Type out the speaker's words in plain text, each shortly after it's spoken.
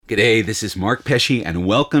G'day, this is Mark Pesce, and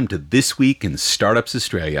welcome to This Week in Startups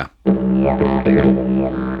Australia.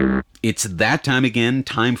 It's that time again,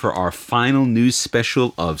 time for our final news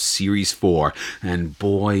special of Series 4. And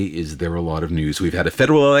boy, is there a lot of news. We've had a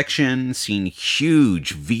federal election, seen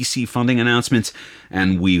huge VC funding announcements,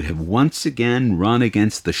 and we have once again run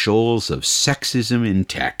against the shoals of sexism in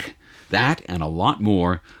tech. That and a lot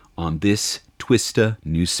more on this Twista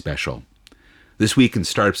news special. This Week in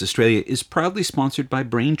Startups Australia is proudly sponsored by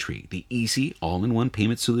Braintree, the easy all-in-one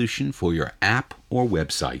payment solution for your app or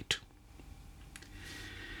website.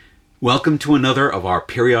 Welcome to another of our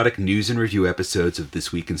periodic news and review episodes of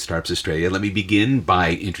This Week in Startups Australia. Let me begin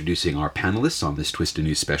by introducing our panelists on this Twista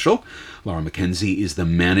News special. Laura McKenzie is the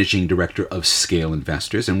Managing Director of Scale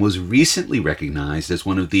Investors and was recently recognized as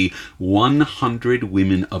one of the 100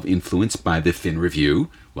 Women of Influence by the Fin Review.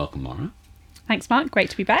 Welcome, Laura. Thanks, Mark. Great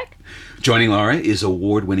to be back. Joining Laura is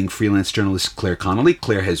award-winning freelance journalist Claire Connolly.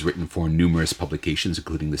 Claire has written for numerous publications,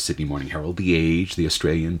 including the Sydney Morning Herald, The Age, The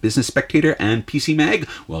Australian Business Spectator, and PC Mag.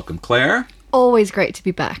 Welcome, Claire. Always great to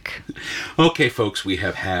be back. Okay, folks, we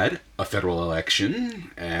have had a federal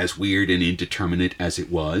election, as weird and indeterminate as it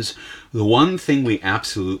was. The one thing we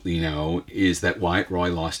absolutely know is that Wyatt Roy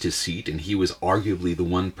lost his seat, and he was arguably the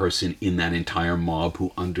one person in that entire mob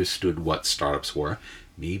who understood what startups were.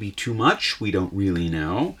 Maybe too much, we don't really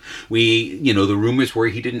know. The rumors were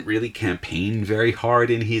he didn't really campaign very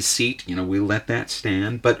hard in his seat. We'll let that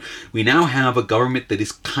stand. But we now have a government that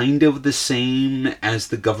is kind of the same as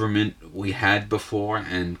the government we had before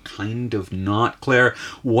and kind of not. Claire,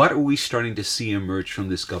 what are we starting to see emerge from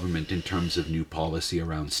this government in terms of new policy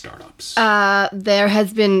around startups? There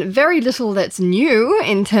has been very little that's new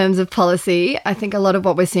in terms of policy. I think a lot of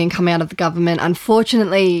what we're seeing come out of the government,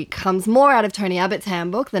 unfortunately, comes more out of Tony Abbott's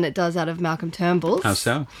handbook than it does out of Malcolm Turnbull's. How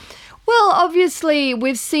so? Well, obviously,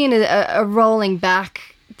 we've seen a rolling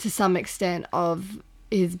back to some extent of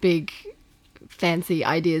his big fancy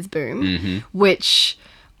ideas boom, which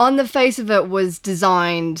on the face of it was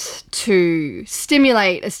designed to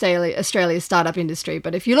stimulate Australia's startup industry.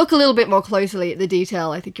 But if you look a little bit more closely at the detail,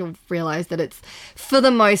 I think you'll realise that it's, for the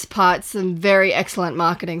most part, some very excellent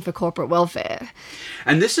marketing for corporate welfare.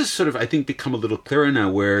 And this has sort of, I think, become a little clearer now,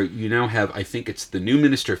 where you now have, I think it's the new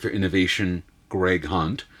Minister for Innovation, Greg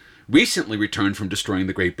Hunt, recently returned from destroying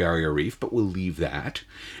the Great Barrier Reef, but we'll leave that.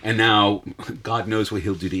 And now, God knows what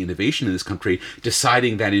he'll do to innovation in this country,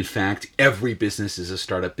 deciding that, in fact, every business is a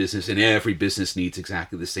startup business and every business needs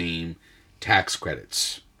exactly the same tax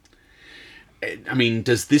credits. I mean,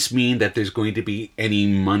 does this mean that there's going to be any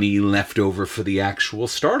money left over for the actual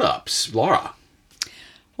startups? Laura?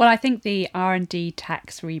 Well, I think the R&D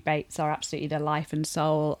tax rebates are absolutely the life and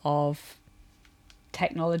soul of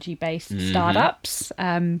technology-based startups.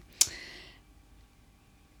 And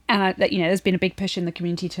there's been a big push in the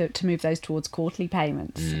community to move those towards quarterly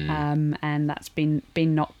payments, and that's been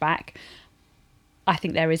knocked back. I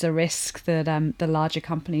think there is a risk that the larger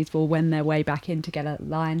companies will wend their way back in to get a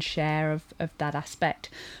lion's share of that aspect.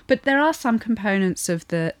 But there are some components of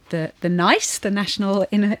the National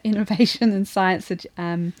Innovation and Science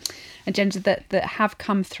agenda that have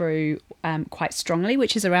come through quite strongly,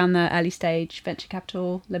 which is around the early stage venture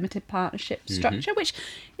capital limited partnership structure, which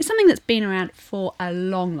is something that's been around for a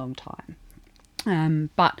long, long time.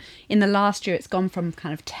 But in the last year, it's gone from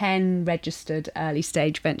kind of 10 registered early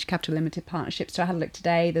stage venture capital limited partnerships. So I had a look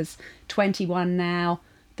today, there's 21 now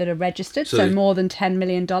that are registered, so more than $10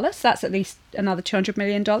 million. That's at least another $200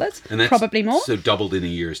 million, and that's probably more. So doubled in a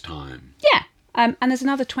year's time. Yeah. And there's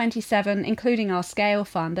another 27, including our Scale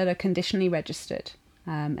Fund, that are conditionally registered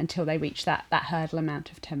until they reach that hurdle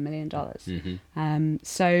amount of $10 million.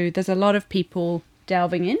 So there's a lot of people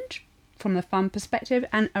delving in from the fund perspective,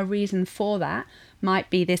 and a reason for that might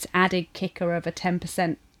be this added kicker of a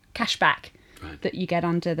 10% cashback that you get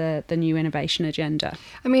under the new innovation agenda.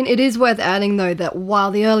 I mean, it is worth adding, though, that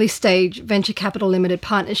while the early stage venture capital limited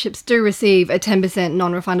partnerships do receive a 10%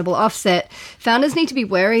 non-refundable offset, founders need to be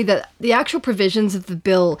wary that the actual provisions of the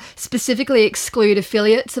bill specifically exclude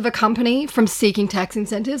affiliates of a company from seeking tax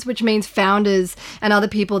incentives, which means founders and other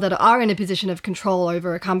people that are in a position of control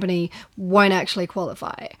over a company won't actually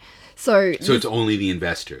qualify. So it's only the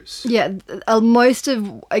investors. Yeah, most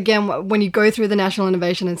of, again, when you go through the National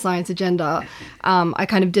Innovation and Science agenda, I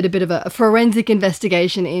kind of did a bit of a forensic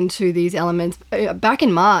investigation into these elements back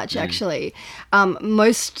in March, actually.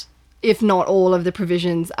 Most, if not all, of the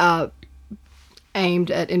provisions are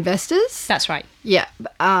aimed at investors. That's right. Yeah.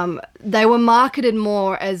 They were marketed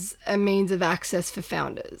more as a means of access for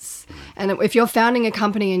founders. And if you're founding a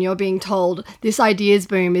company and you're being told this ideas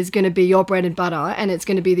boom is going to be your bread and butter and it's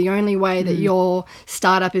going to be the only way that your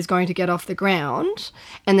startup is going to get off the ground,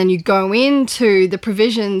 and then you go into the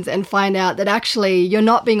provisions and find out that actually you're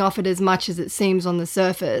not being offered as much as it seems on the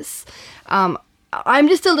surface, I'm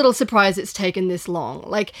just a little surprised it's taken this long.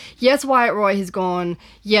 Like, yes, Wyatt Roy has gone.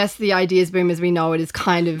 Yes, the ideas boom as we know it is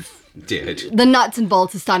kind of Dead. The nuts and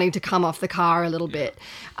bolts are starting to come off the car a little bit.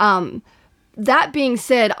 That being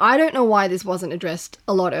said, I don't know why this wasn't addressed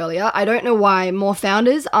a lot earlier. I don't know why more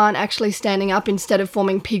founders aren't actually standing up instead of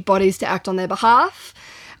forming peak bodies to act on their behalf.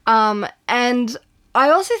 And I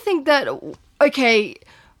also think that, okay,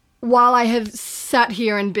 while I have sat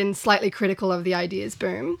here and been slightly critical of the ideas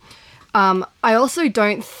boom, I also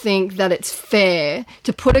don't think that it's fair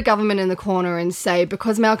to put a government in the corner and say,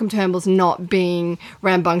 because Malcolm Turnbull's not being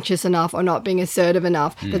rambunctious enough or not being assertive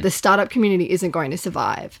enough, that the startup community isn't going to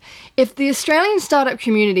survive. If the Australian startup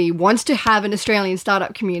community wants to have an Australian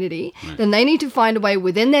startup community, then they need to find a way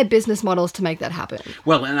within their business models to make that happen.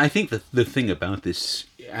 Well, and I think that the thing about this,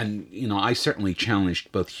 and, you know, I certainly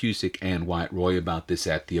challenged both Husic and Wyatt Roy about this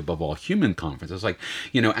at the Above All Human conference. I was like,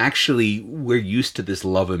 you know, actually, we're used to this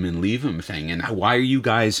love him and leave him thing. And why are you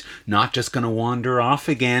guys not just going to wander off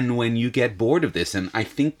again when you get bored of this? And I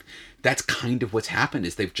think that's kind of what's happened,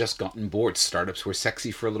 is they've just gotten bored. Startups were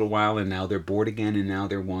sexy for a little while, and now they're bored again, and now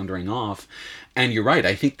they're wandering off. And you're right.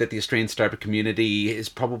 I think that the Australian startup community is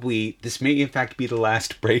probably, this may in fact be the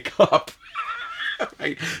last breakup.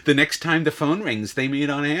 Right. The next time the phone rings, they may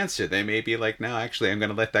not answer. They may be like, no, actually, I'm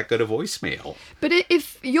going to let that go to voicemail. But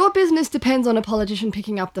if your business depends on a politician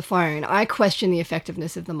picking up the phone, I question the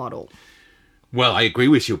effectiveness of the model. Well, I agree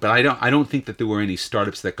with you, but I don't think that there were any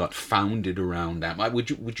startups that got founded around that.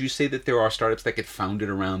 Would you say that there are startups that get founded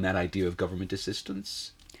around that idea of government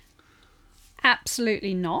assistance?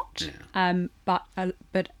 Absolutely not. Yeah.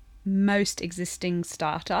 But most existing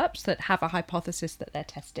startups that have a hypothesis that they're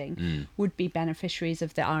testing would be beneficiaries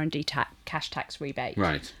of the R&D cash tax rebate.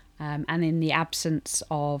 Right. And in the absence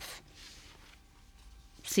of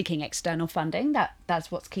seeking external funding,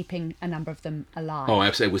 that's what's keeping a number of them alive. Oh,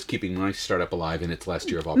 absolutely. It was keeping my startup alive in its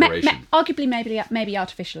last year of operation. Arguably, maybe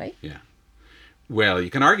artificially. Yeah. Well,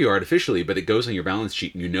 you can argue artificially, but it goes on your balance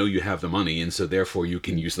sheet and you know you have the money, and so therefore you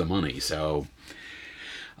can use the money. So,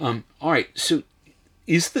 all right. So,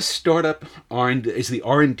 is the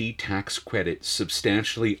R&D tax credit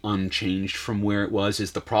substantially unchanged from where it was?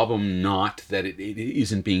 Is the problem not that it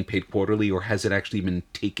isn't being paid quarterly, or has it actually been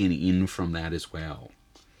taken in from that as well?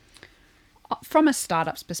 From a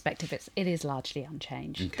startup's perspective, it is largely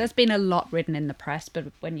unchanged. Okay. There's been a lot written in the press, but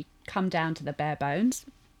when you come down to the bare bones,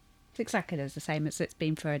 it's exactly the same as it's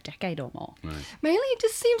been for a decade or more. Right. Mainly, it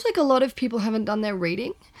just seems like a lot of people haven't done their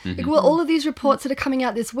reading. Like, well, all of these reports that are coming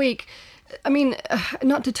out this week, I mean,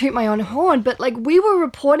 not to toot my own horn, but like, we were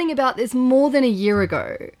reporting about this more than a year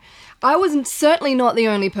ago. I was certainly not the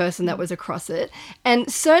only person that was across it.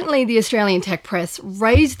 And certainly the Australian tech press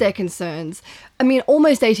raised their concerns, I mean,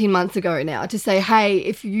 almost 18 months ago now, to say, hey,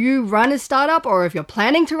 if you run a startup, or if you're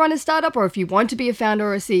planning to run a startup, or if you want to be a founder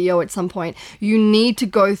or a CEO at some point, you need to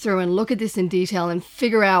go through and look at this in detail and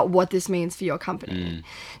figure out what this means for your company.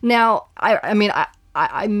 Now,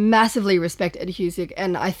 I massively respect Ed Husic,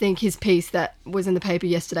 and I think his piece that was in the paper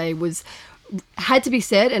yesterday had to be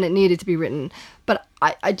said, and it needed to be written. But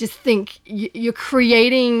I just think you're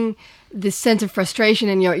creating this sense of frustration,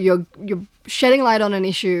 and you're shedding light on an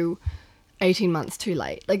issue 18 months too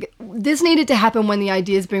late. Like, this needed to happen when the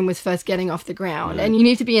ideas boom was first getting off the ground, and you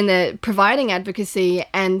need to be in there providing advocacy.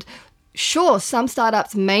 And sure, some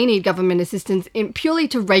startups may need government assistance purely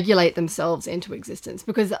to regulate themselves into existence,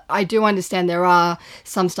 because I do understand there are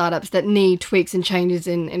some startups that need tweaks and changes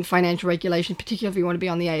in financial regulation, particularly if you want to be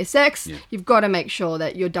on the ASX. Yeah. You've got to make sure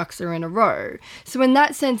that your ducks are in a row. So in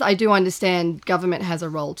that sense, I do understand government has a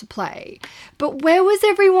role to play. But where was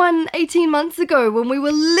everyone 18 months ago when we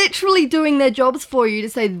were literally doing their jobs for you to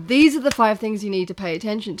say, these are the 5 things you need to pay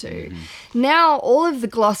attention to? Now, all of the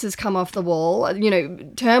gloss has come off the wall. You know,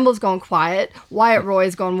 Turnbull's gone quiet. Wyatt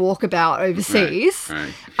Roy's gone walkabout overseas.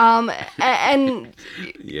 Right. And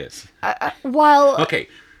yes. While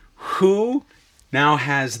who now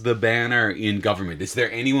has the banner in government? Is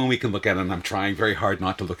there anyone we can look at? And I'm trying very hard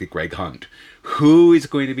not to look at Greg Hunt. Who is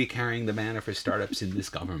going to be carrying the banner for startups in this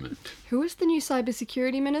government? Who is the new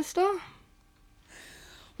cybersecurity minister?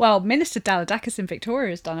 Well, Minister Dalidakis in Victoria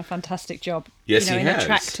has done a fantastic job. Yes, he has.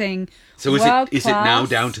 Attracting so is it now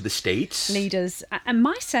down to the states? Leaders. And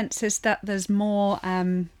my sense is that there's more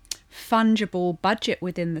fungible budget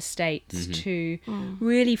within the states to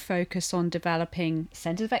really focus on developing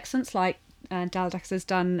centers of excellence like Daldax has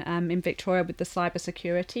done in Victoria with the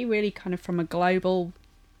cybersecurity, really kind of from a global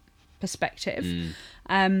perspective,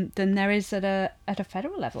 than there is at a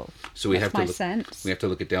federal level. So we That's have to my look, sense. we have to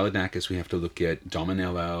look at Daladakas, we have to look at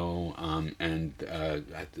Dominello, and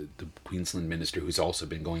the Queensland minister who's also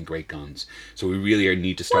been going great guns. So we really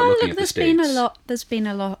need to start looking at the states. There's been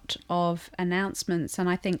a lot of announcements, and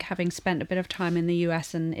I think having spent a bit of time in the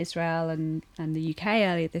US and Israel and the UK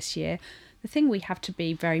earlier this year, the thing we have to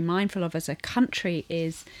be very mindful of as a country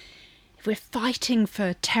is if we're fighting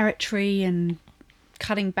for territory and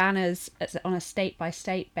cutting banners on a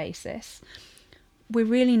state-by-state basis, we're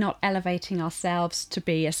really not elevating ourselves to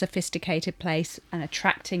be a sophisticated place and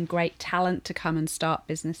attracting great talent to come and start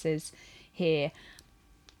businesses here.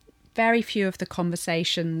 Very few of the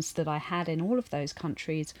conversations that I had in all of those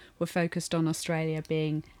countries were focused on Australia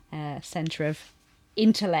being a centre of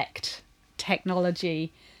intellect,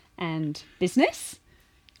 technology and business.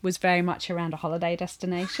 Was very much around a holiday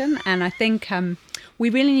destination. And I think we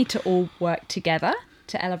really need to all work together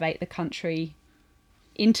to elevate the country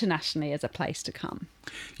internationally as a place to come.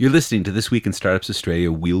 You're listening to This Week in Startups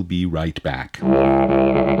Australia. We'll be right back.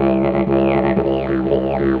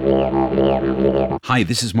 Hi,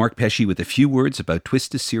 this is Mark Pesce with a few words about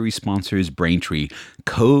Twista series sponsors Braintree,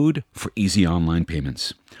 code for easy online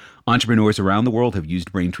payments. Entrepreneurs around the world have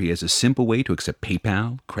used Braintree as a simple way to accept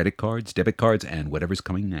PayPal, credit cards, debit cards, and whatever's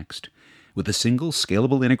coming next. With a single,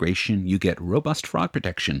 scalable integration, you get robust fraud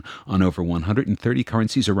protection on over 130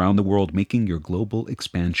 currencies around the world, making your global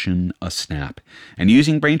expansion a snap. And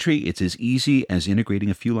using Braintree, it's as easy as integrating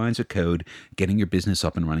a few lines of code, getting your business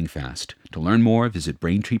up and running fast. To learn more, visit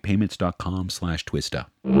braintreepayments.com/twista.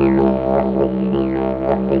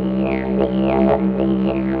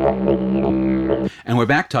 And we're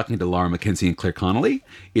back talking to Laura McKenzie and Claire Connolly.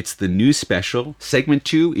 It's the new special. Segment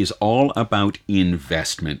 2 is all about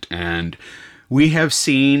investment. And we have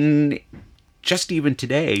seen, just even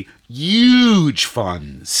today, huge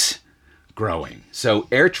funds growing. So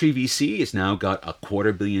Airtree VC has now got a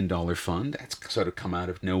 $250 million fund. That's sort of come out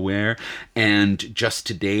of nowhere. And just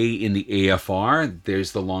today in the AFR,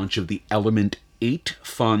 there's the launch of the Element 8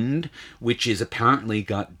 fund, which is apparently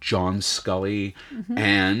got John Scully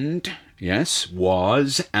and... yes,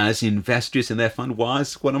 was, as investors in that fund,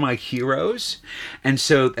 was one of my heroes. And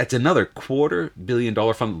so that's another $250 million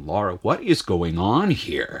fund. Laura, what is going on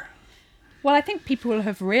here? Well, I think people will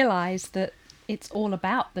have realised that it's all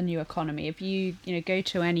about the new economy. If you go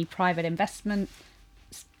to any private investment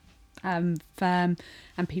firm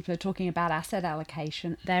and people are talking about asset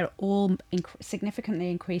allocation, they're all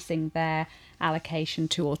significantly increasing their allocation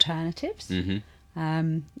to alternatives.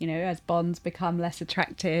 As bonds become less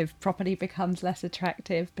attractive, property becomes less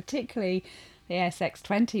attractive, particularly the ASX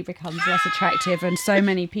 20 becomes less attractive, and so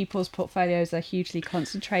many people's portfolios are hugely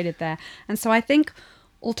concentrated there. And so I think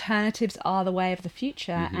alternatives are the way of the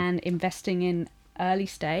future, and investing in early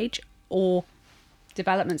stage or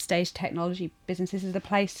development stage technology businesses is the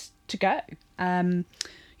place to go.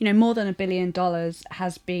 More than $1 billion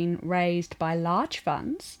has been raised by large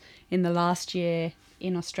funds in the last year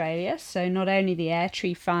in Australia. So not only the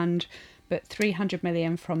Airtree fund, but 300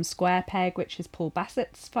 million from SquarePeg, which is Paul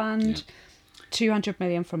Bassett's fund, 200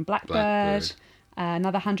 million from Blackbird,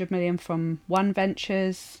 another 100 million from One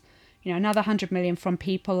Ventures, another 100 million from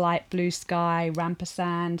people like Blue Sky,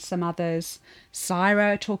 Rampersand, some others.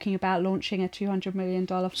 Cyro talking about launching a $200 million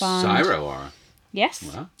fund. Cyro are? Yes.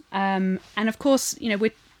 Wow. And of course, we're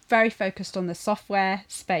very focused on the software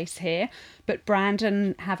space here, but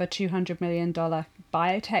Brandon have a $200 million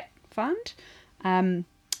biotech fund.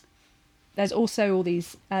 There's also all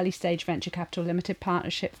these early stage venture capital limited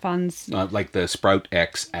partnership funds. Like the Sprout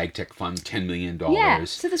X AgTech Fund, $10 million. Yeah,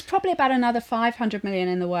 so there's probably about another 500 million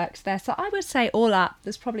in the works there. So I would say all up,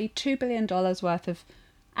 there's probably $2 billion worth of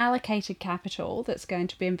allocated capital that's going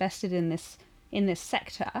to be invested in this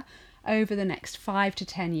sector over the next 5 to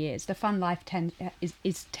 10 years. The fund life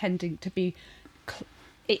is tending to be,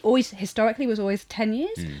 it always historically was always 10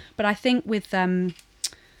 years, but I think with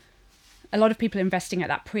a lot of people investing at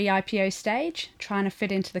that pre-IPO stage, trying to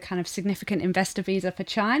fit into the kind of significant investor visa for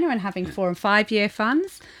China and having 4 and 5 year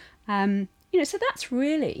funds, so that's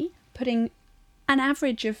really putting an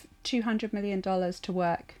average of $200 million to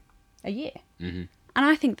work a year. And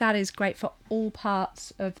I think that is great for all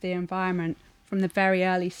parts of the environment, from the very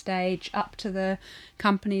early stage up to the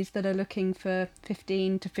companies that are looking for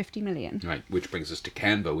 15 to 50 million. Right, which brings us to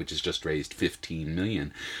Canva, which has just raised 15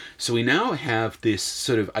 million. So we now have this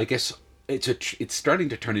sort of, I guess, it's starting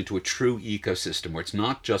to turn into a true ecosystem where it's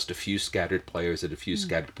not just a few scattered players at a few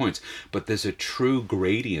scattered points, but there's a true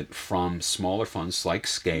gradient from smaller funds like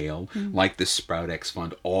Scale, like the SproutX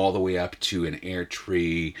fund, all the way up to an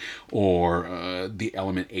Airtree or the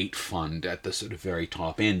Element 8 fund at the sort of very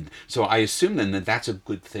top end. So I assume then that that's a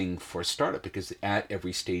good thing for a startup, because at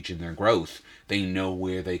every stage in their growth, they know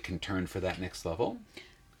where they can turn for that next level.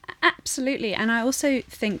 Absolutely. And I also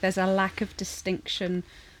think there's a lack of distinction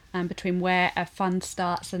between where a fund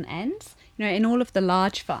starts and ends. You know, in all of the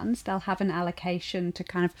large funds, they'll have an allocation to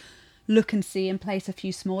kind of look and see and place a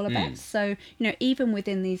few smaller bets. So, you know, even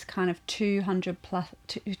within these kind of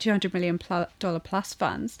 $200 million plus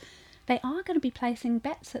funds, they are going to be placing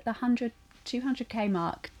bets at the 200K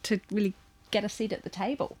mark to really get a seat at the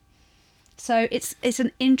table. So it's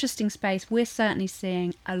an interesting space. We're certainly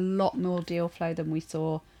seeing a lot more deal flow than we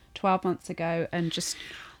saw 12 months ago, and just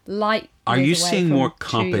light. Are you seeing more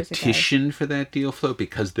competition for that deal flow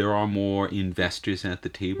because there are more investors at the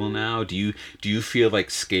table now? Do you feel like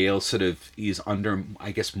Scale sort of is under,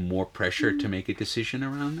 I guess, more pressure to make a decision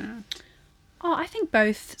around that? Oh, I think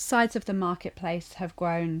both sides of the marketplace have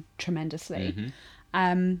grown tremendously.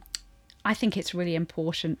 I think it's really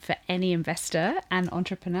important for any investor and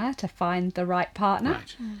entrepreneur to find the right partner.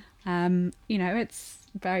 Right. You know, it's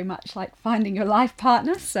very much like finding your life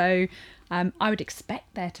partner. So I would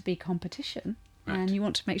expect there to be competition. Right. And you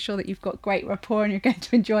want to make sure that you've got great rapport and you're going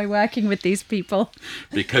to enjoy working with these people.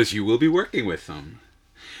 Because you will be working with them.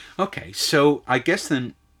 Okay, so I guess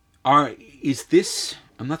then, is this,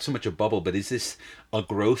 I'm not so much a bubble, but is this a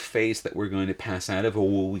growth phase that we're going to pass out of, or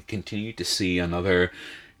will we continue to see another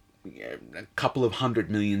a couple of $100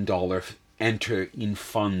 million enter in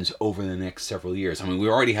funds over the next several years? I mean, we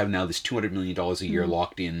already have now this $200 million a year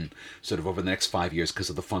locked in sort of over the next 5 years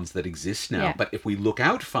because of the funds that exist now. Yeah. But if we look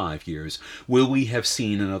out 5 years, will we have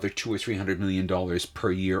seen another $200 or $300 million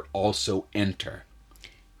per year also enter?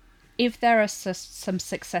 If there are some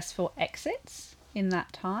successful exits in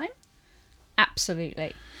that time,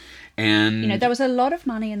 absolutely. And you know, there was a lot of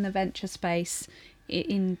money in the venture space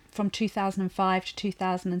from 2005 to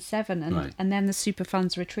 2007, and right. and then the super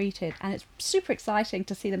funds retreated, and it's super exciting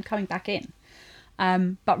to see them coming back in.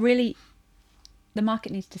 But really, the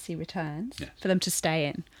market needs to see returns for them to stay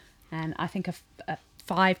in, and I think a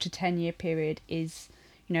 5 to 10 year period is,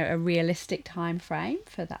 you know, a realistic time frame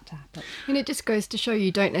for that to happen. And it just goes to show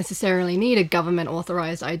you don't necessarily need a government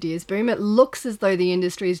authorized ideas boom. It looks as though the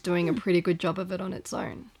industry is doing a pretty good job of it on its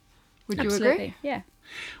own. Would Absolutely. You agree? Yeah.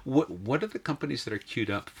 What are the companies that are queued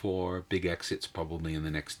up for big exits probably in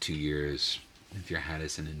the next 2 years? If you had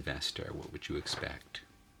as an investor, what would you expect?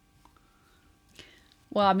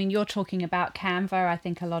 Well, I mean, you're talking about Canva. I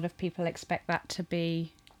think a lot of people expect that to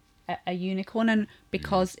be a unicorn, and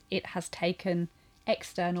because it has taken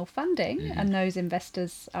external funding and those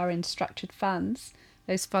investors are in structured funds,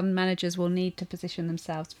 those fund managers will need to position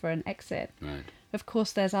themselves for an exit. Right. Of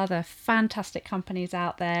course, there's other fantastic companies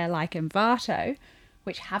out there like Envato,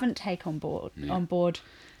 which haven't taken on board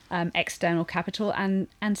external capital, and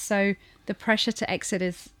so the pressure to exit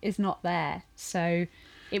is not there. So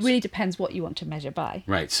it really depends what you want to measure by.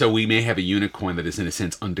 Right. So we may have a unicorn that is in a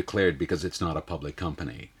sense undeclared because it's not a public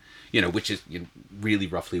company, you know, which is really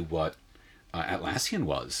roughly what Atlassian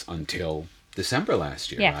was until December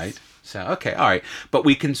last year, right? So okay, all right, but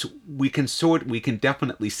we can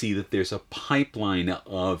definitely see that there's a pipeline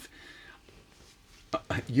of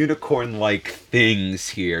unicorn-like things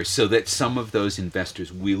here, so that some of those investors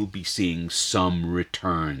will be seeing some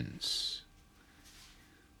returns.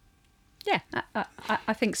 Yeah,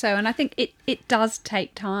 I think so, and I think it does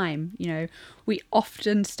take time. You know, we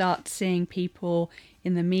often start seeing people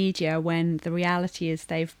in the media when the reality is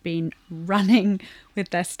they've been running with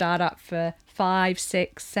their startup for 5,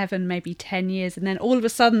 6, 7, maybe 10 years, and then all of a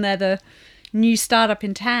sudden they're the new startup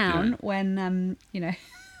in town when you know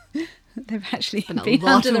they've actually been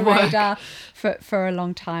under the radar for a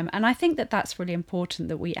long time. And I think that that's really important,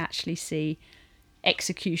 that we actually see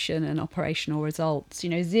execution and operational results. You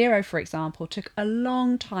know, Xero, for example, took a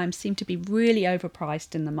long time, seemed to be really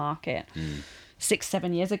overpriced in the market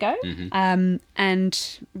 6-7 years ago,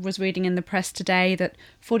 and was reading in the press today that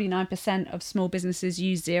 49% of small businesses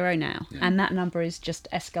use Xero now, and that number is just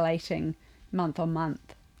escalating month on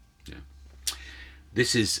month.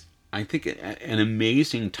 This is, I think, an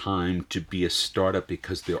amazing time to be a startup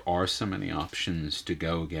because there are so many options to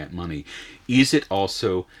go get money. Is it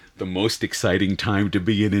also the most exciting time to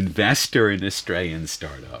be an investor in Australian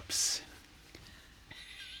startups?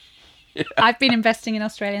 I've been investing in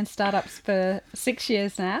Australian startups for 6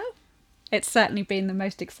 years now. It's certainly been the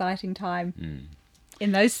most exciting time.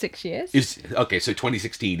 in those 6 years. Okay, so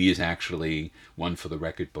 2016 is actually one for the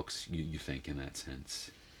record books, you think, in that sense.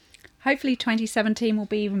 Hopefully 2017 will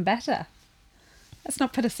be even better. Let's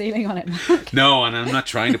not put a ceiling on it, Mark. No, and I'm not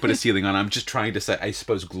trying to put a ceiling on. I'm just trying to say, I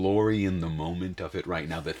suppose, glory in the moment of it right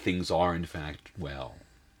now, that things are, in fact, well.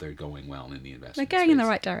 They're going well in the investment They're going in the space.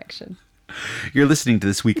 right direction. You're listening to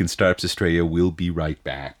This Week in Startups Australia. We'll be right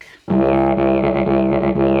back.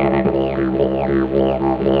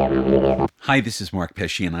 Hi, this is Mark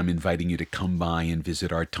Pesce, and I'm inviting you to come by and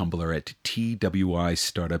visit our Tumblr at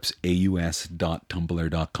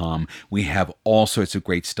twistartupsaus.tumblr.com. We have all sorts of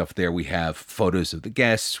great stuff there. We have photos of the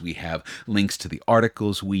guests. We have links to the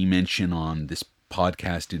articles we mention on this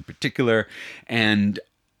podcast in particular, and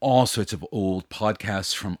all sorts of old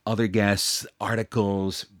podcasts from other guests,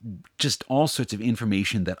 articles, just all sorts of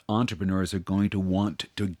information that entrepreneurs are going to want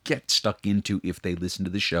to get stuck into if they listen to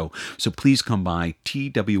the show. So please come by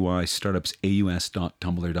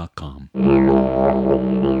twistartupsaus.tumblr.com.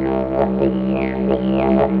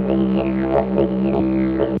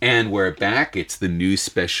 And we're back. It's the news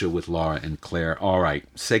special with Laura and Claire. All right,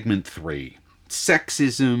 segment 3,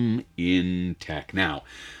 sexism in tech. Now,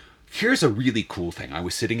 here's a really cool thing. I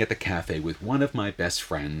was sitting at the cafe with one of my best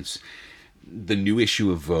friends. The new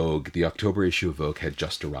issue of Vogue, the October issue of Vogue, had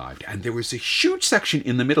just arrived. And there was a huge section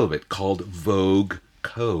in the middle of it called Vogue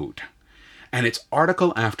Code. And it's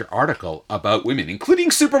article after article about women, including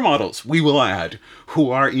supermodels, we will add, who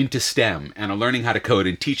are into STEM and are learning how to code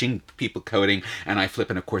and teaching people coding. And I flip,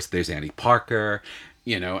 and of course there's Annie Parker,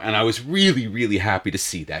 and I was really, really happy to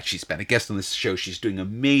see that. She's been a guest on this show. She's doing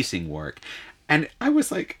amazing work. And I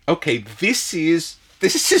was like, okay, this is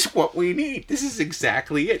what we need. This is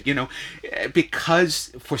exactly it,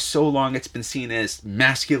 because for so long it's been seen as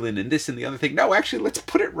masculine and this and the other thing. No, actually, let's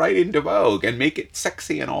put it right into vogue and make it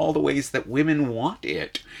sexy in all the ways that women want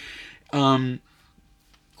it.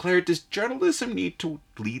 Claire, does journalism need to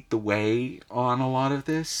lead the way on a lot of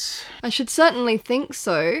this? I should certainly think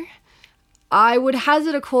so. I would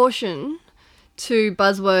hazard a caution to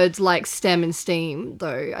buzzwords like STEM and STEAM,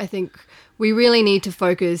 though. I think we really need to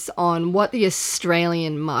focus on what the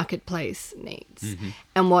Australian marketplace needs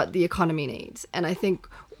and what the economy needs. And I think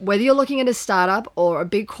whether you're looking at a startup or a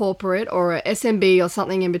big corporate or a SMB or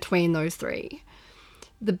something in between those three,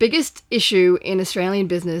 the biggest issue in Australian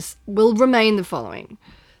business will remain the following: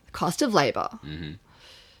 the cost of labour,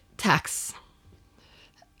 tax,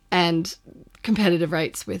 and competitive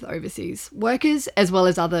rates with overseas workers, as well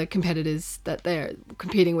as other competitors that they're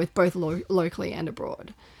competing with both locally and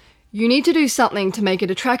abroad. You need to do something to make it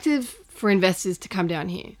attractive for investors to come down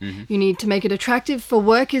here. You need to make it attractive for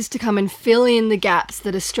workers to come and fill in the gaps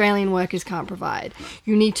that Australian workers can't provide.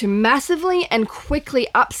 You need to massively and quickly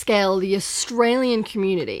upscale the Australian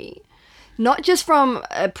community, not just from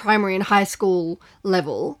a primary and high school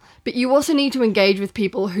level, but you also need to engage with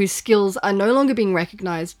people whose skills are no longer being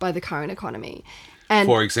recognised by the current economy. And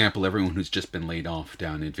for example, everyone who's just been laid off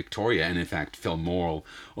down in Victoria, and in fact, Phil Morrill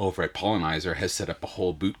over at Pollenizer has set up a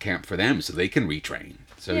whole boot camp for them so they can retrain.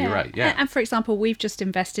 So you're right, yeah. And for example, we've just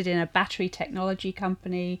invested in a battery technology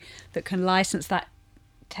company that can license that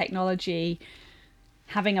technology,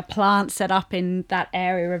 having a plant set up in that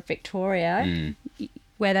area of Victoria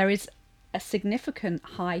where there is a significant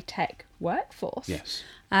high-tech workforce. Yes.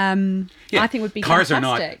 I think would be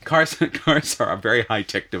fantastic. Cars are very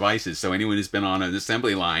high-tech devices, so anyone who's been on an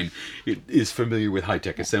assembly line is familiar with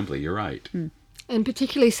high-tech assembly. You're right. And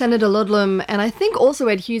particularly Senator Ludlam, and I think also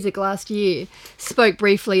Ed Husick last year, spoke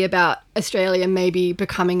briefly about Australia maybe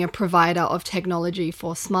becoming a provider of technology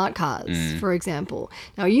for smart cars, for example.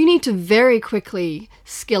 Now, you need to very quickly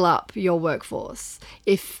skill up your workforce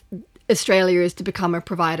if Australia is to become a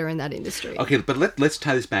provider in that industry. Okay, but let's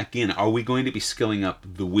tie this back in. Are we going to be skilling up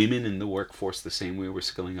the women in the workforce the same way we're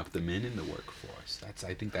skilling up the men in the workforce?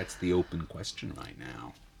 I think that's the open question right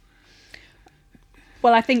now.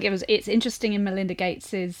 Well, I think it's interesting in Melinda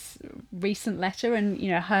Gates's recent letter and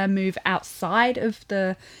her move outside of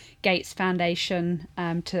the Gates Foundation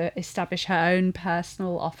to establish her own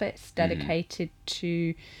personal office dedicated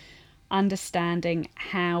to understanding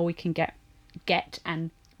how we can get and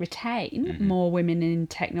retain more women in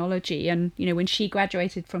technology. And when she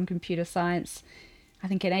graduated from computer science, I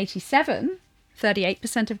think in 1987,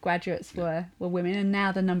 38% of graduates were women, and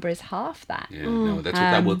now the number is half that. Yeah, no, that's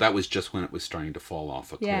that was just when it was starting to fall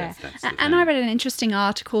off a cliff. Yeah, That's and I read an interesting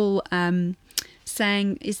article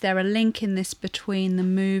saying, is there a link in this between the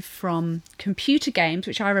move from computer games,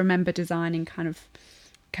 which I remember designing kind of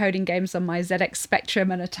coding games on my ZX Spectrum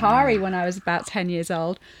and Atari when I was about 10 years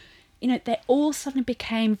old. They all suddenly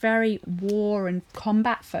became very war and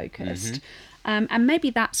combat focused. And maybe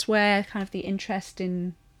that's where kind of the interest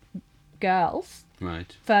in girls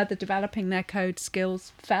Right. further developing their code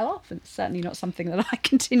skills fell off, and it's certainly not something that I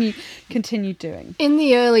continue doing. In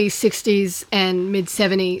the early 60s and mid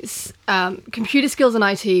 70s, computer skills and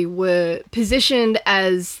IT were positioned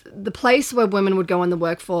as the place where women would go in the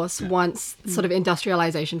workforce once sort of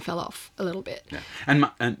industrialization fell off a little bit. Yeah.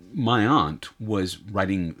 And my aunt was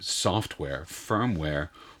writing software, firmware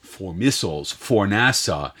for missiles for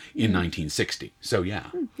NASA in 1960. So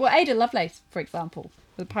yeah. Well, Ada Lovelace, for example,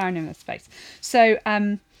 the pioneer in this space. So,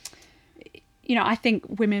 I think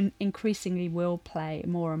women increasingly will play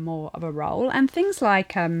more and more of a role. And things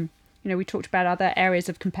like, we talked about other areas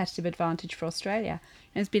of competitive advantage for Australia.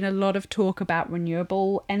 There's been a lot of talk about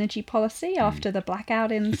renewable energy policy after the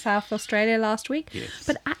blackout in South Australia last week. Yes.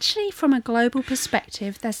 But actually, from a global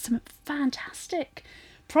perspective, there's some fantastic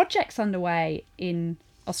projects underway in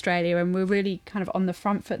Australia, and we're really kind of on the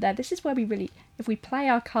front foot there. This is where we really, if we play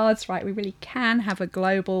our cards right, we really can have a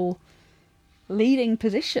global leading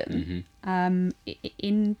position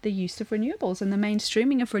in the use of renewables and the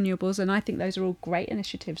mainstreaming of renewables. And I think those are all great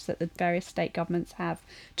initiatives that the various state governments have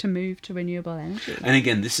to move to renewable energy. And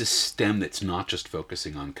again, this is STEM that's not just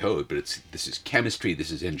focusing on code, but this is chemistry,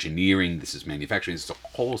 this is engineering, this is manufacturing, it's a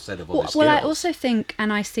whole set of other skills. Well, I also think,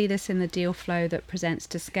 and I see this in the deal flow that presents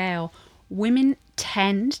to scale, women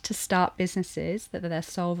tend to start businesses that they're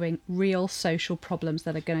solving real social problems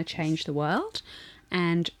that are going to change the world.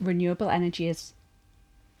 And renewable energy is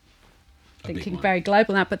thinking very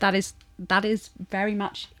global now, but that is very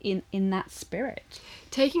much in that spirit.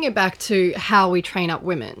 Taking it back to how we train up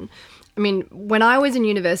women, I mean, when I was in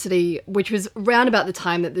university, which was around about the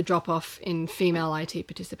time that the drop-off in female IT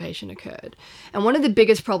participation occurred, and one of the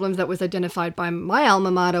biggest problems that was identified by my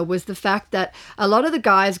alma mater was the fact that a lot of the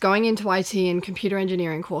guys going into IT and computer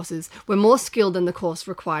engineering courses were more skilled than the course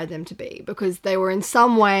required them to be, because they were in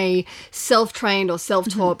some way self-trained or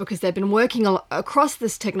self-taught because they've been working across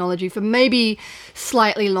this technology for maybe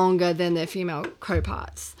slightly longer than their female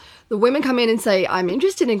co-parts. The women come in and say, I'm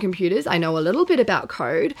interested in computers, I know a little bit about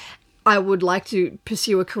code, I would like to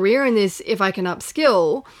pursue a career in this if I can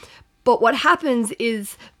upskill. But what happens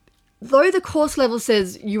is, though the course level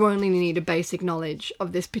says you only need a basic knowledge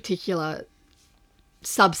of this particular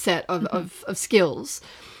subset of skills,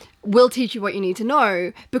 we'll teach you what you need to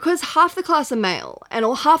know, because half the class are male and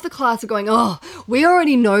or half the class are going, oh, we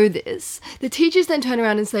already know this. The teachers then turn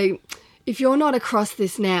around and say, if you're not across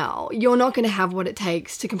this now, you're not going to have what it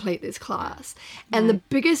takes to complete this class. And the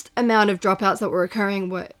biggest amount of dropouts that were occurring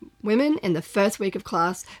were women in the first week of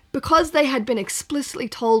class, because they had been explicitly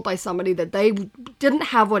told by somebody that they didn't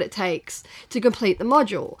have what it takes to complete the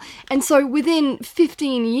module. And so within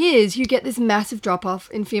 15 years, you get this massive drop-off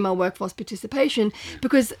in female workforce participation,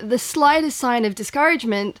 because the slightest sign of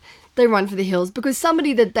discouragement, they run for the hills, because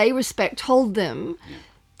somebody that they respect told them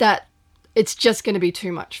that it's just going to be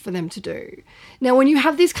too much for them to do. Now, when you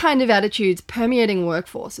have these kind of attitudes permeating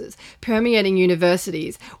workforces, permeating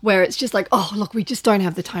universities, where it's just like, oh, look, we just don't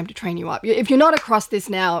have the time to train you up. If you're not across this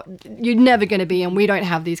now, you're never going to be, and we don't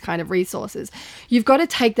have these kind of resources. You've got to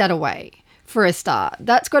take that away for a start.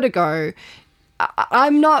 That's got to go.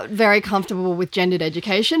 I'm not very comfortable with gendered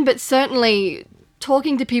education, but certainly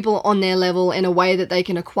talking to people on their level in a way that they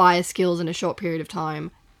can acquire skills in a short period of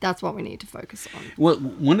time, that's what we need to focus on. Well,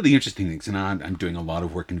 one of the interesting things, and I'm doing a lot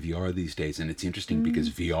of work in VR these days, and it's interesting because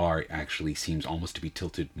VR actually seems almost to be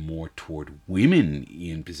tilted more toward women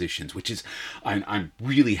in positions, which is, I'm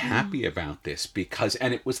really happy about this, because,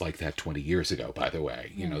 and it was like that 20 years ago, by the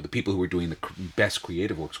way. You know, the people who were doing the best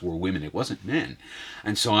creative works were women, it wasn't men.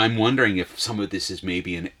 And so I'm wondering if some of this is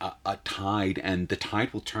maybe a tide, and the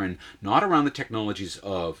tide will turn not around the technologies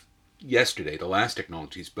of yesterday, the last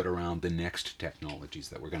technologies, but around the next technologies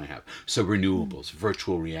that we're going to have. So renewables,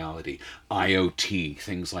 virtual reality, IoT,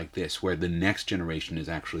 things like this, where the next generation is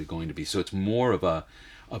actually going to be. So it's more of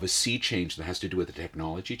a sea change that has to do with the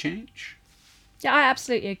technology change. Yeah, I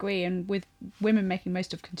absolutely agree. And with women making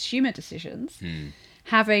most of consumer decisions,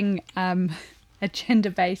 having a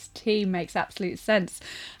gender-based team makes absolute sense.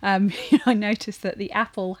 I noticed that the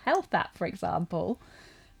Apple Health app, for example,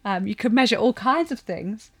 you could measure all kinds of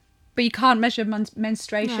things, but you can't measure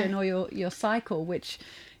menstruation or your cycle, which,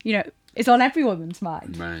 is on every woman's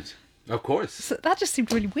mind. Right. Of course. So that just seemed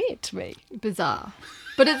really weird to me. Bizarre.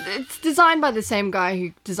 But it's designed by the same guy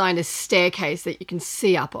who designed a staircase that you can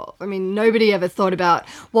see up of. I mean, nobody ever thought about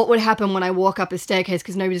what would happen when I walk up a staircase,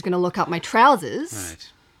 because nobody's going to look up my trousers.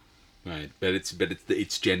 Right. But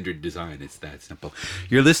it's gendered design. It's that simple.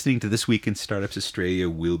 You're listening to This Week in Startups Australia.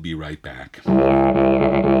 We'll be right back.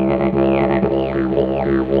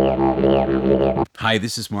 Hi,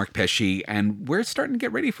 this is Mark Pesci, and we're starting to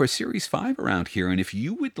get ready for Series 5 around here. And if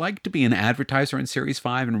you would like to be an advertiser in Series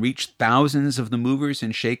 5 and reach thousands of the movers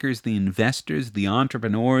and shakers, the investors, the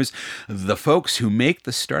entrepreneurs, the folks who make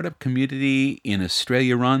the startup community in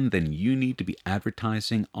Australia run, then you need to be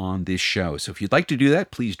advertising on this show. So if you'd like to do that,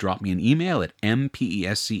 please drop me an email at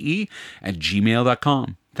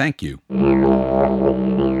mpesce@gmail.com. Thank you.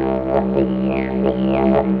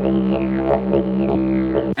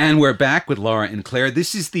 And we're back with Laura and Claire.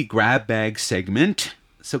 This is the Grab Bag segment.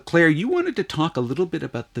 So, Claire, you wanted to talk a little bit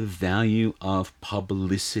about the value of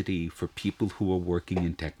publicity for people who are working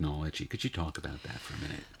in technology. Could you talk about that for a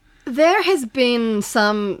minute? There has been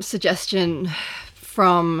some suggestion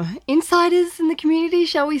from insiders in the community,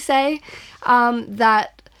 shall we say,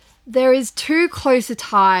 that there is too close a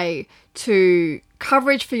tie to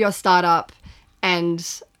coverage for your startup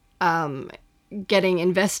and getting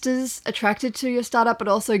investors attracted to your startup, but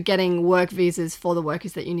also getting work visas for the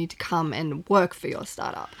workers that you need to come and work for your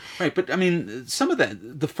startup. Right, but I mean, some of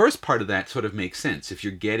that, the first part of that sort of makes sense. If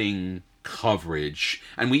you're getting coverage,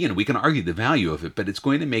 and we can argue the value of it, but it's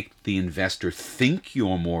going to make the investor think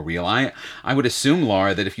you're more real. I would assume,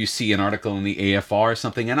 Laura, that if you see an article in the AFR or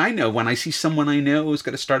something, and I know when I see someone I know who's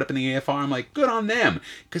got a startup in the AFR, I'm like, good on them,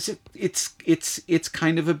 because it's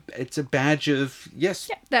kind of a badge of yes.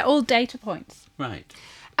 Yeah, they're all data points. Right.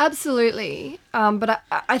 Absolutely, but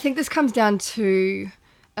I think this comes down to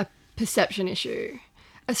a perception issue.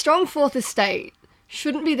 A strong fourth estate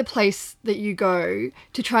shouldn't be the place that you go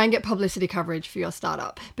to try and get publicity coverage for your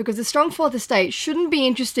startup, because a strong fourth estate shouldn't be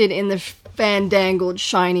interested in the fandangled,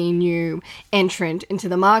 shiny new entrant into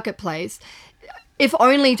the marketplace, if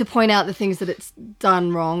only to point out the things that it's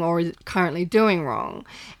done wrong or is currently doing wrong.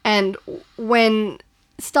 And when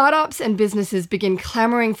startups and businesses begin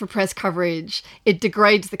clamoring for press coverage, it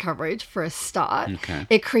degrades the coverage for a start. Okay.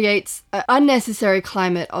 It creates an unnecessary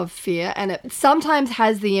climate of fear, and it sometimes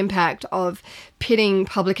has the impact of pitting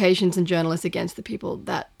publications and journalists against the people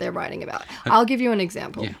that they're writing about. I'll give you an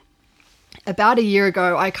example. Yeah. About a year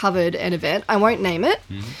ago, I covered an event. I won't name it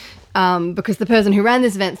because the person who ran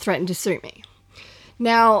this event threatened to sue me.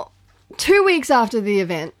 Now, 2 weeks after the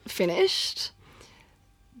event finished,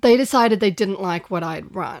 they decided they didn't like what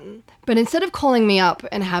I'd run. But instead of calling me up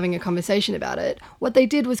and having a conversation about it, what they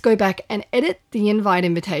did was go back and edit the invite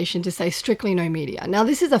invitation to say strictly no media. Now,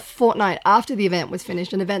 this is a fortnight after the event was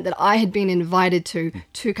finished, an event that I had been invited to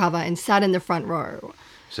cover and sat in the front row.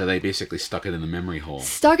 So they basically stuck it in the memory hole.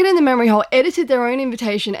 Stuck it in the memory hole, edited their own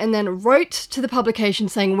invitation, and then wrote to the publication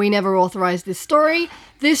saying, we never authorized this story.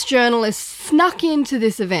 This journalist snuck into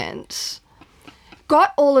this event,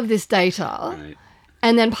 got all of this data, Right.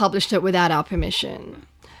 and then published it without our permission.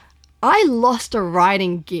 I lost a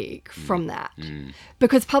writing gig from that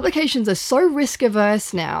because publications are so risk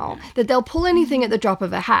averse now that they'll pull anything at the drop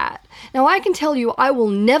of a hat. Now, I can tell you I will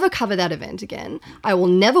never cover that event again. I will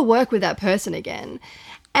never work with that person again.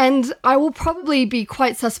 And I will probably be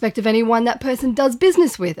quite suspect of anyone that person does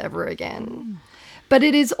business with ever again. But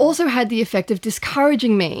it has also had the effect of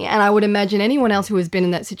discouraging me, and I would imagine anyone else who has been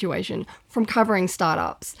in that situation, from covering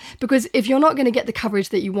startups. Because if you're not going to get the coverage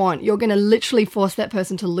that you want, you're going to literally force that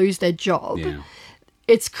person to lose their job. Yeah.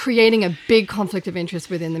 It's creating a big conflict of interest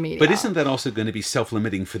within the media. But isn't that also going to be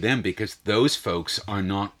self-limiting for them, because those folks are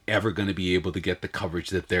not ever going to be able to get the coverage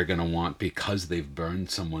that they're going to want because they've burned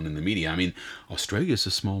someone in the media? I mean, Australia's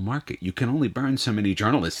a small market. You can only burn so many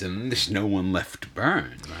journalists, and there's no one left to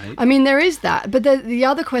burn, right? I mean, there is that. But the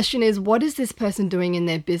other question is, what is this person doing in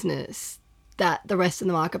their business that the rest of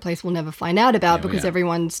the marketplace will never find out about because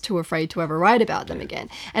everyone's too afraid to ever write about them again?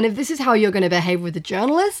 And if this is how you're going to behave with a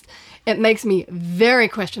journalist, it makes me very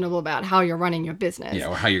questionable about how you're running your business. Yeah,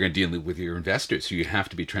 or how you're going to deal with your investors, who you have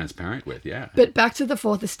to be transparent with, yeah. But back to the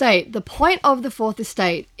fourth estate. The point of the fourth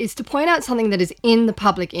estate is to point out something that is in the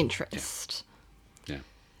public interest. Yeah.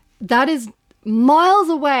 That is miles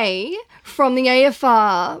away from the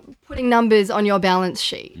AFR putting numbers on your balance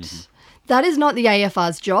sheet. That is not the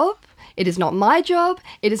AFR's job. It is not my job.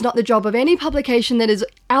 It is not the job of any publication that is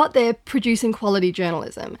out there producing quality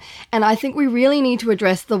journalism. And I think we really need to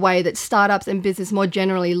address the way that startups and business more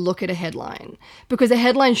generally look at a headline, because a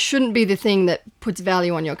headline shouldn't be the thing that puts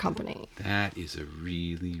value on your company. That is a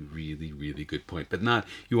really, really, really good point. But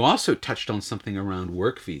you also touched on something around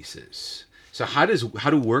work visas. So how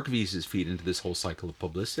do work visas feed into this whole cycle of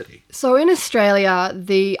publicity? So in Australia,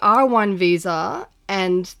 the R1 visa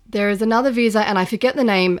And there is another visa, and I forget the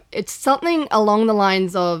name. It's something along the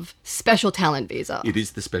lines of special talent visa. It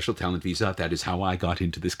is the special talent visa. That is how I got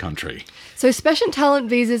into this country. So special talent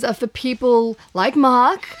visas are for people like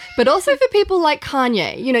Mark, but also for people like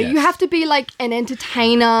Kanye. You know, you Yes. have to be like an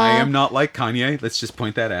entertainer. I am not like Kanye. Let's just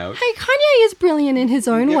point that out. Hey, Kanye is brilliant in his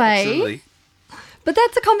own Yeah, way. absolutely. But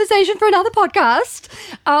that's a conversation for another podcast.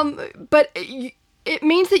 But it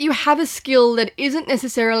means that you have a skill that isn't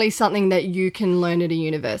necessarily something that you can learn at a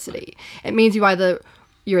university. It means you're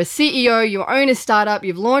a CEO, you own a startup,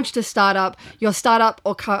 you've launched a startup, your startup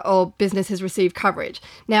or business has received coverage.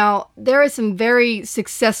 Now, there are some very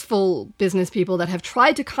successful business people that have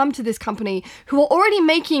tried to come to this company who are already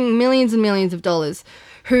making millions and millions of dollars,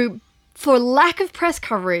 who, for lack of press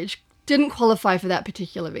coverage, didn't qualify for that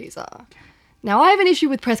particular visa. Now, I have an issue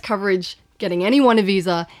with press coverage getting anyone a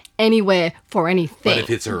visa anywhere for anything. But if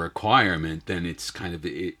it's a requirement, then it's kind of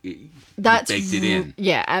That's baked it in.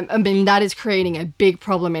 Yeah, I mean, that is creating a big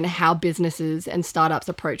problem in how businesses and startups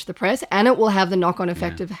approach the press, and it will have the knock-on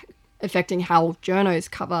effect of affecting how journos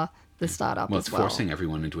cover the startup Well, as it's well. forcing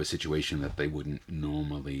everyone into a situation that they wouldn't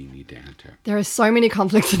normally need to enter. There are so many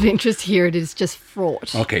conflicts of interest here, it is just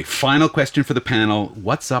fraught. Okay, final question for the panel.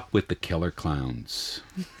 What's up with the killer clowns?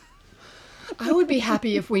 I would be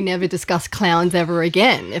happy if we never discuss clowns ever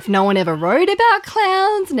again. If no one ever wrote about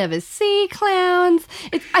clowns, never see clowns.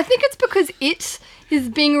 I think it's because It is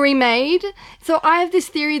being remade. So I have this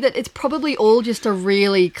theory that it's probably all just a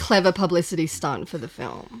really clever publicity stunt for the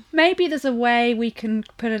film. Maybe there's a way we can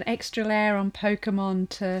put an extra layer on Pokemon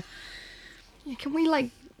to Yeah, can we like...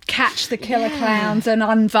 catch the killer clowns and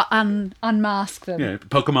unmask them. Yeah,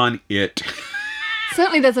 Pokemon It.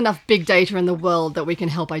 Certainly there's enough big data in the world that we can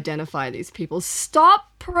help identify these people. Stop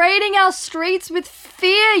parading our streets with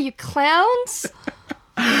fear, you clowns!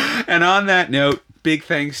 And on that note, big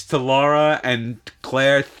thanks to Laura and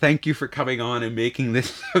Claire. Thank you for coming on and making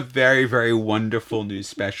this a very, very wonderful news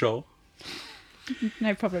special.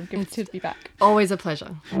 No problem. Good to be back. Always a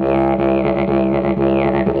pleasure.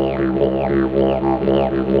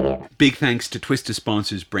 Big thanks to Twisted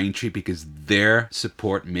sponsors Braintree, because their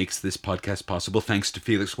support makes this podcast possible. Thanks to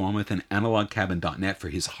Felix Walmuth and AnalogCabin.net for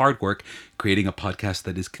his hard work creating a podcast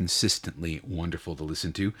that is consistently wonderful to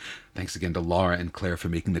listen to. Thanks again to Laura and Claire for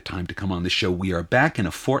making the time to come on the show. We are back in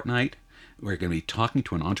a fortnight. We're going to be talking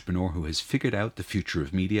to an entrepreneur who has figured out the future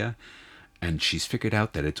of media. And she's figured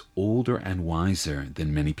out that it's older and wiser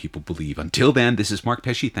than many people believe. Until then, this is Mark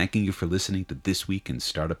Pesce thanking you for listening to This Week in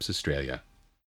Startups Australia.